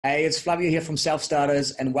Hey, it's Flavio here from Self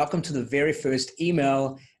Starters, and welcome to the very first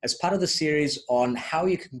email as part of the series on how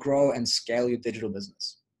you can grow and scale your digital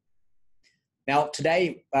business. Now,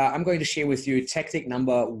 today, I'm going to share with you tactic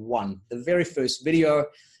number 1, the very first video.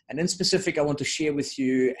 And in specific, I want to share with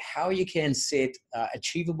you how you can set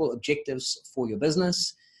achievable objectives for your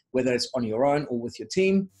business, whether it's on your own or with your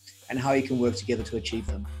team, and how you can work together to achieve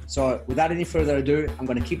them. So without any further ado, I'm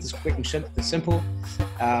going to keep this quick and simple.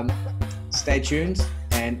 Stay tuned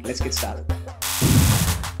and let's get started.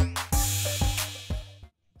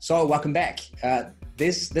 So welcome back.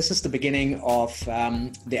 This is the beginning of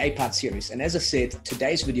the 8-part series. And as I said,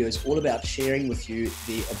 today's video is all about sharing with you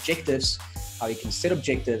the objectives, how you can set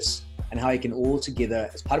objectives, and how you can all together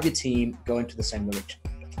as part of your team go into the same direction.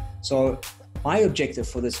 So my objective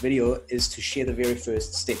for this video is to share the very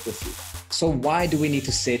first step with you. So why do we need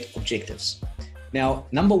to set objectives? Now,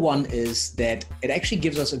 number 1 is that it actually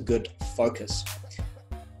gives us a good focus.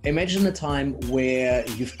 Imagine a time where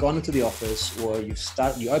you've gone into the office or you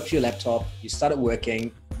open your laptop, you started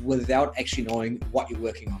working without actually knowing what you're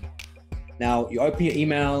working on. Now, you open your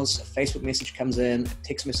emails, a Facebook message comes in, a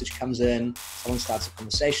text message comes in, someone starts a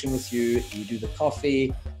conversation with you, you do the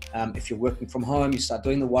coffee. If you're working from home, you start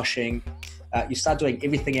doing the washing. You start doing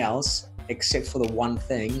everything else except for the one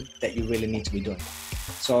thing that you really need to be doing.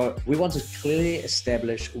 So we want to clearly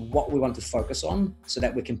establish what we want to focus on so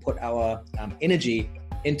that we can put our energy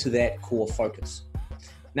into that core focus.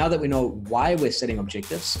 Now that we know why we're setting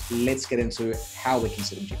objectives, let's get into how we can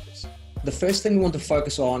set objectives. The first thing we want to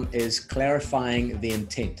focus on is clarifying the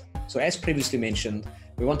intent. So as previously mentioned,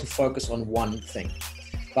 we want to focus on one thing.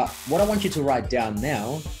 But what I want you to write down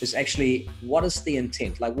now is actually, what is the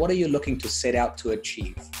intent? Like, what are you looking to set out to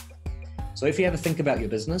achieve? So if you ever think about your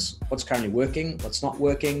business, what's currently working, what's not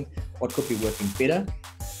working, what could be working better,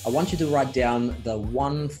 I want you to write down the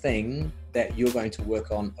one thing that you're going to work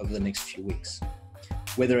on over the next few weeks.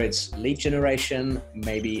 Whether it's lead generation,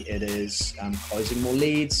 maybe it is closing more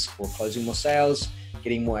leads or closing more sales,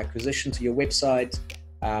 getting more acquisition to your website.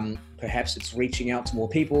 Perhaps it's reaching out to more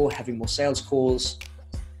people, having more sales calls.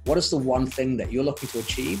 What is the one thing that you're looking to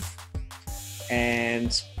achieve? And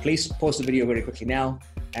please pause the video very quickly now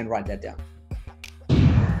and write that down.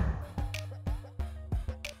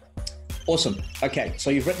 Awesome. Okay, so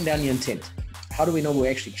you've written down your intent. How do we know we're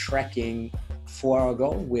actually tracking for our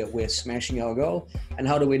goal? We're smashing our goal. And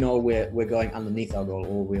how do we know we're going underneath our goal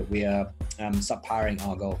or we are subparing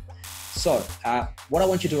our goal? So what I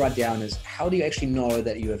want you to write down is, how do you actually know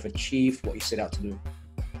that you have achieved what you set out to do?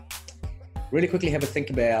 Really quickly have a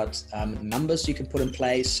think about numbers you can put in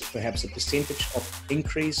place, perhaps a percentage of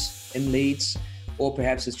increase in leads, or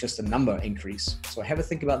perhaps it's just a number increase. So have a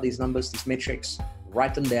think about these numbers, these metrics,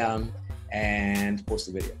 write them down and pause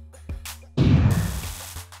the video.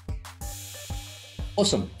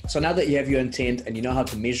 Awesome. So now that you have your intent and you know how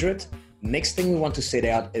to measure it, next thing we want to set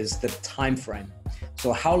out is the time frame.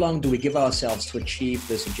 So how long do we give ourselves to achieve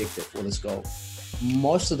this objective or this goal?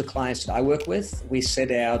 Most of the clients that I work with, we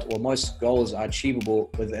set out, or most goals are achievable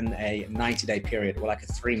within a 90-day period or like a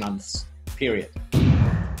 3 months period.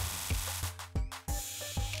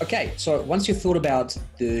 Okay, so once you've thought about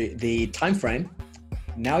the time frame,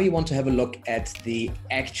 now you want to have a look at the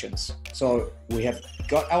actions. So we have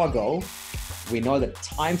got our goal. We know the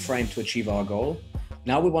time frame to achieve our goal.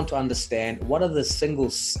 Now we want to understand what are the single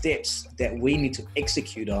steps that we need to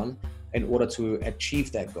execute on in order to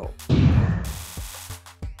achieve that goal.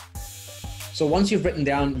 So once you've written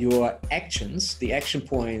down your actions, the action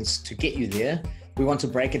points to get you there, we want to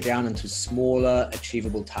break it down into smaller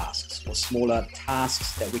achievable tasks, or smaller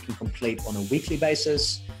tasks that we can complete on a weekly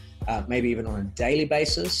basis, maybe even on a daily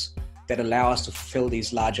basis, that allow us to fulfill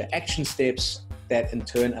these larger action steps that in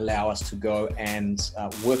turn allow us to go and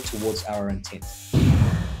work towards our intent.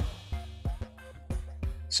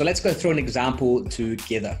 So let's go through an example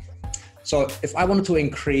together. So if I wanted to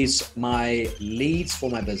increase my leads for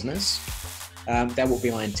my business, that will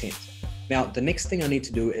be my intent. Now, the next thing I need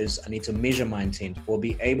to do is I need to measure my intent, or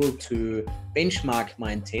be able to benchmark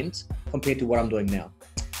my intent compared to what I'm doing now.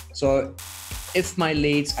 So if my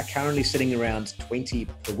leads are currently sitting around 20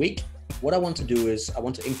 per week, what I want to do is I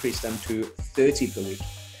want to increase them to 30 per week.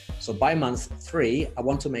 So by month 3, I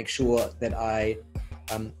want to make sure that I,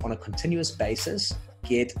 on a continuous basis,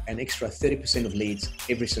 get an extra 30% of leads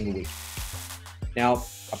every single week. Now,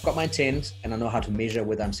 I've got my intent and I know how to measure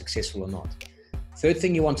whether I'm successful or not. Third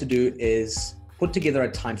thing you want to do is put together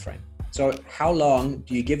a time frame. So how long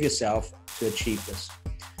do you give yourself to achieve this?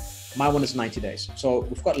 My one is 90 days. So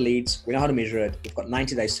we've got leads, we know how to measure it, we've got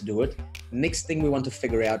 90 days to do it. Next thing we want to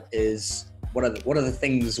figure out is what are the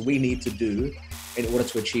things we need to do in order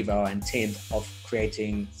to achieve our intent of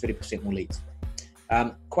creating 30% more leads?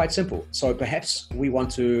 Quite simple. So perhaps we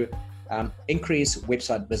want to increase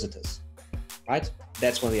website visitors, right?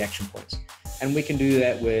 That's one of the action points. And we can do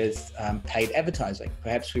that with paid advertising.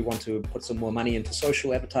 Perhaps we want to put some more money into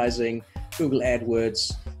social advertising, Google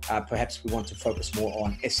AdWords. Perhaps we want to focus more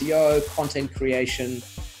on SEO, content creation.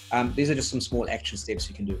 These are just some small action steps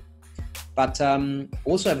you can do. But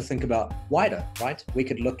also have a think about wider, right? We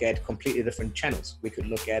could look at completely different channels. We could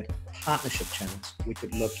look at partnership channels. We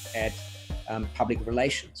could look at public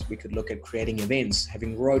relations. We could look at creating events,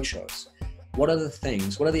 having roadshows. What are the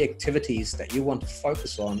things, what are the activities that you want to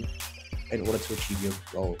focus on in order to achieve your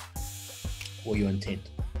goal or your intent?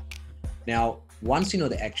 Now, once you know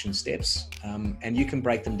the action steps, and you can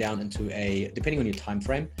break them down into depending on your time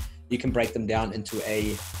frame, you can break them down into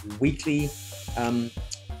a weekly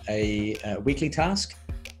task,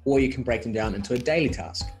 or you can break them down into a daily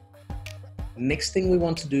task. Next thing we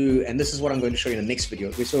want to do, and this is what I'm going to show you in the next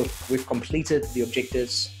video, we've completed the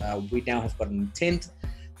objectives. We now have got an intent.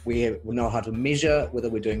 We know how to measure whether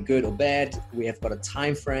we're doing good or bad. We have got a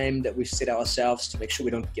time frame that we've set ourselves to make sure we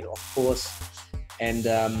don't get off course. And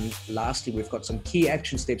lastly, we've got some key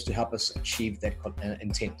action steps to help us achieve that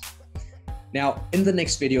intent. Now, in the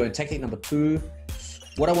next video, in technique number 2,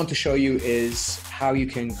 what I want to show you is how you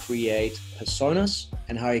can create personas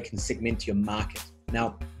and how you can segment your market.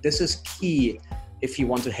 Now, this is key if you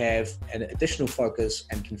want to have an additional focus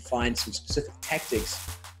and can find some specific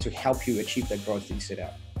tactics to help you achieve that growth that you set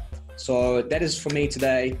out. So that is for me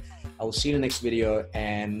today. I will see you in the next video,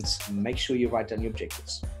 and make sure you write down your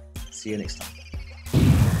objectives. See you next time.